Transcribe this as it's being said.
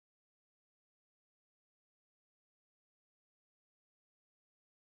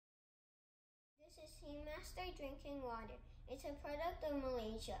SeaMaster drinking water. It's a product of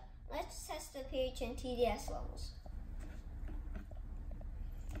Malaysia. Let's test the pH and TDS levels.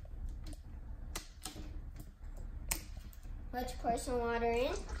 Let's pour some water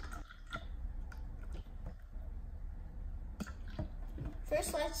in.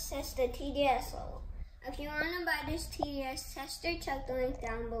 First, let's test the TDS level. If you want to buy this TDS tester, check the link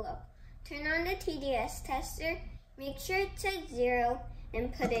down below. Turn on the TDS tester, make sure it's at 0,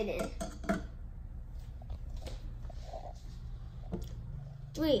 and put it in.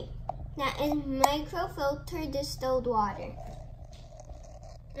 3. That is microfiltered distilled water.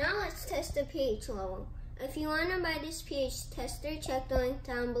 Now let's test the pH level. If you want to buy this pH tester, check the link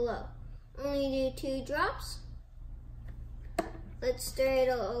down below. Only do 2 drops. Let's stir it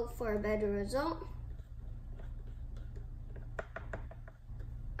out for a better result.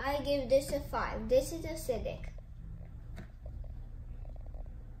 I give this a 5. This is acidic.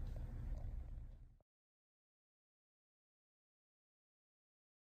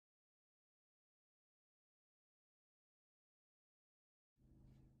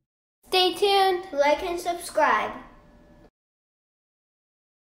 Stay tuned, like and subscribe.